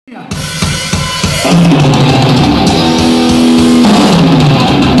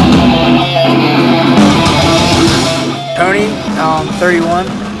31.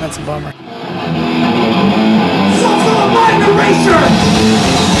 That's a bummer.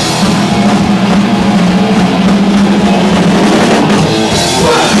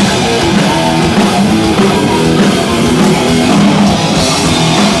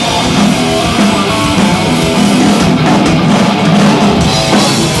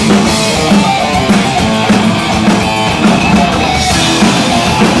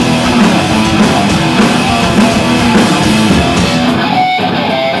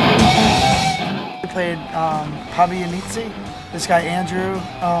 This guy Andrew,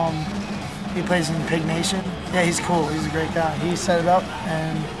 he plays in Pig Nation. Yeah, he's cool. He's a great guy. He set it up,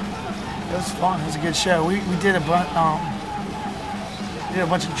 and it was fun. It was a good show. We did a bunch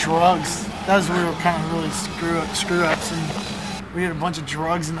of drugs. That was we were kind of really screw ups, and we did a bunch of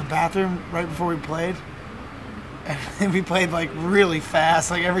drugs in the bathroom right before we played, and we played like really fast.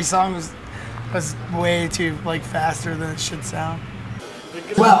 Like every song was way too like faster than it should sound.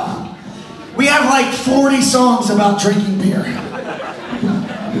 Well, we have like 40 songs about drinking beer.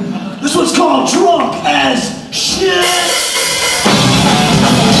 This one's called Drunk as Shit.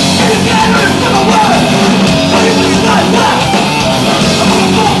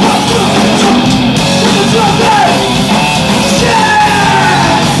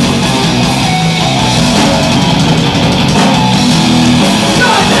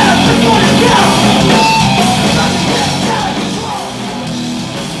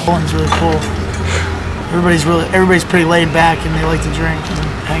 One's really cool. Everybody's pretty laid back and they like to drink and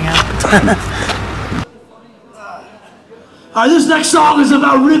hang out. Alright, this next song is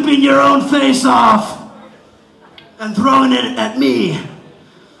about ripping your own face off and throwing it at me.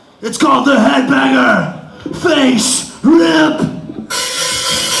 It's called The Headbanger Face Rip.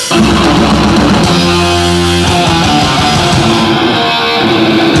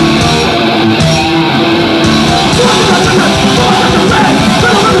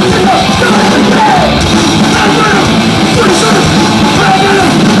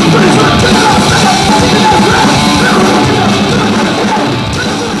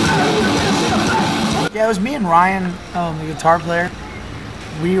 Yeah, it was me and Ryan, the guitar player.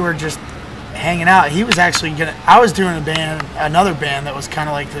 We were just hanging out. He was actually I was doing another band that was kind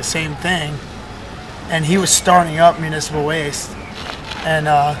of like the same thing, and he was starting up Municipal Waste, and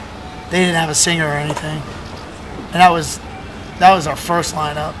they didn't have a singer or anything, and that was our first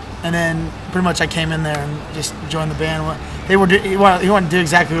lineup. And then pretty much I came in there and just joined the band. He wanted to do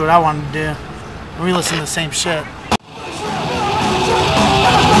exactly what I wanted to do, and we listened to the same shit.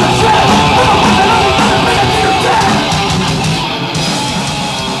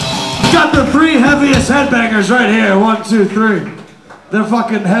 Got the 3 heaviest headbangers right here. 1, 2, 3. They're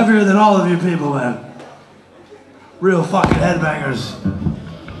fucking heavier than all of you people, man. Real fucking headbangers.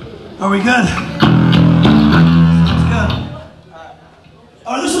 Are we good? That's good.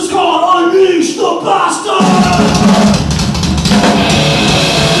 Alright, this is called Unleash the Bastard!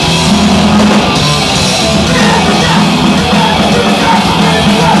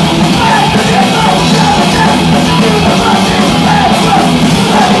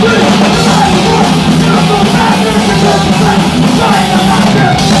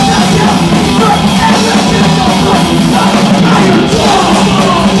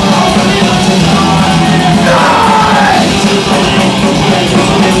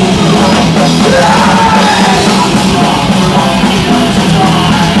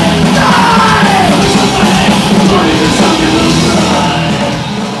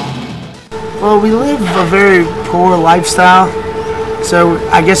 Well, we live a very poor lifestyle, so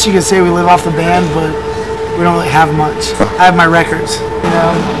I guess you could say we live off the band, but we don't really have much. I have my records, you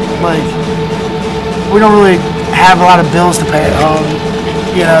know, like, we don't really have a lot of bills to pay at home.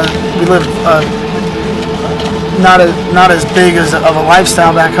 You know, we live not as big of a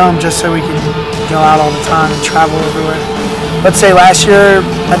lifestyle back home, just so we can go out all the time and travel everywhere. Let's say last year,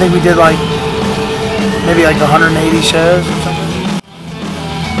 I think we did like, maybe like 180 shows or something.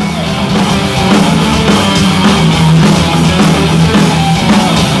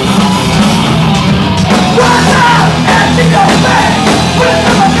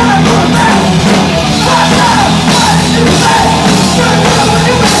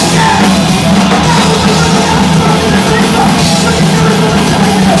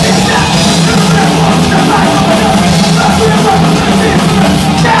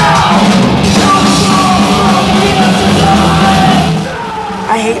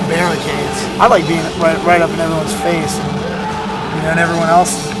 I like being right up in everyone's face, and, you know, and everyone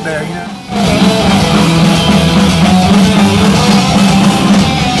else is there, you know.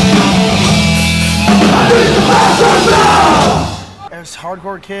 There's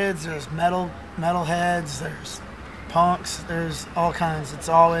hardcore kids, there's metal heads, there's punks, there's all kinds. It's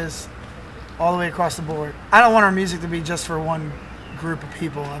always all the way across the board. I don't want our music to be just for one group of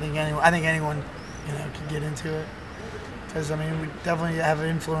people. I think anyone, you know, can get into it. Because I mean, we definitely have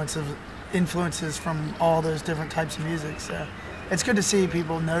influences from all those different types of music. So it's good to see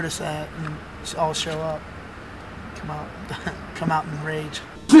people notice that and all show up, come out and rage.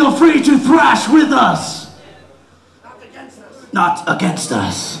 Feel free to thrash with us. Not against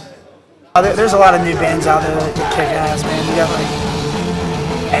us. There's a lot of new bands out there that kick ass, man. You got like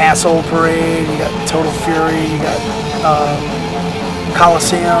Asshole Parade, you got Total Fury, you got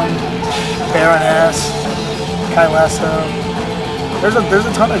Coliseum, Baroness, Kylesso. There's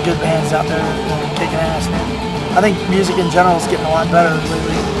a ton of good bands out there that are kicking ass, man. I think music in general is getting a lot better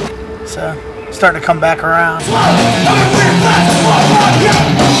lately. So starting to come back around.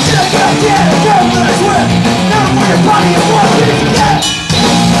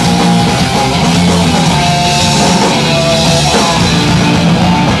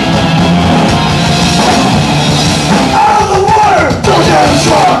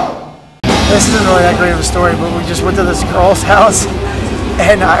 This isn't really that great of a story, but we just went to this girl's house,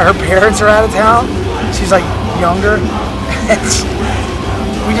 and her parents are out of town. She's like younger, and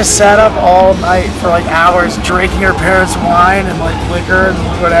we just sat up all night for like hours drinking her parents' wine and like liquor and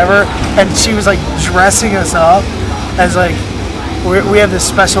whatever. And she was like dressing us up as like, we have this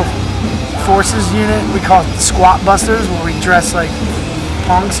special forces unit we call it the Squat Busters, where we dress like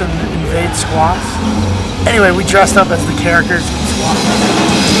punks and invade squats. Anyway, we dressed up as the characters in Squat.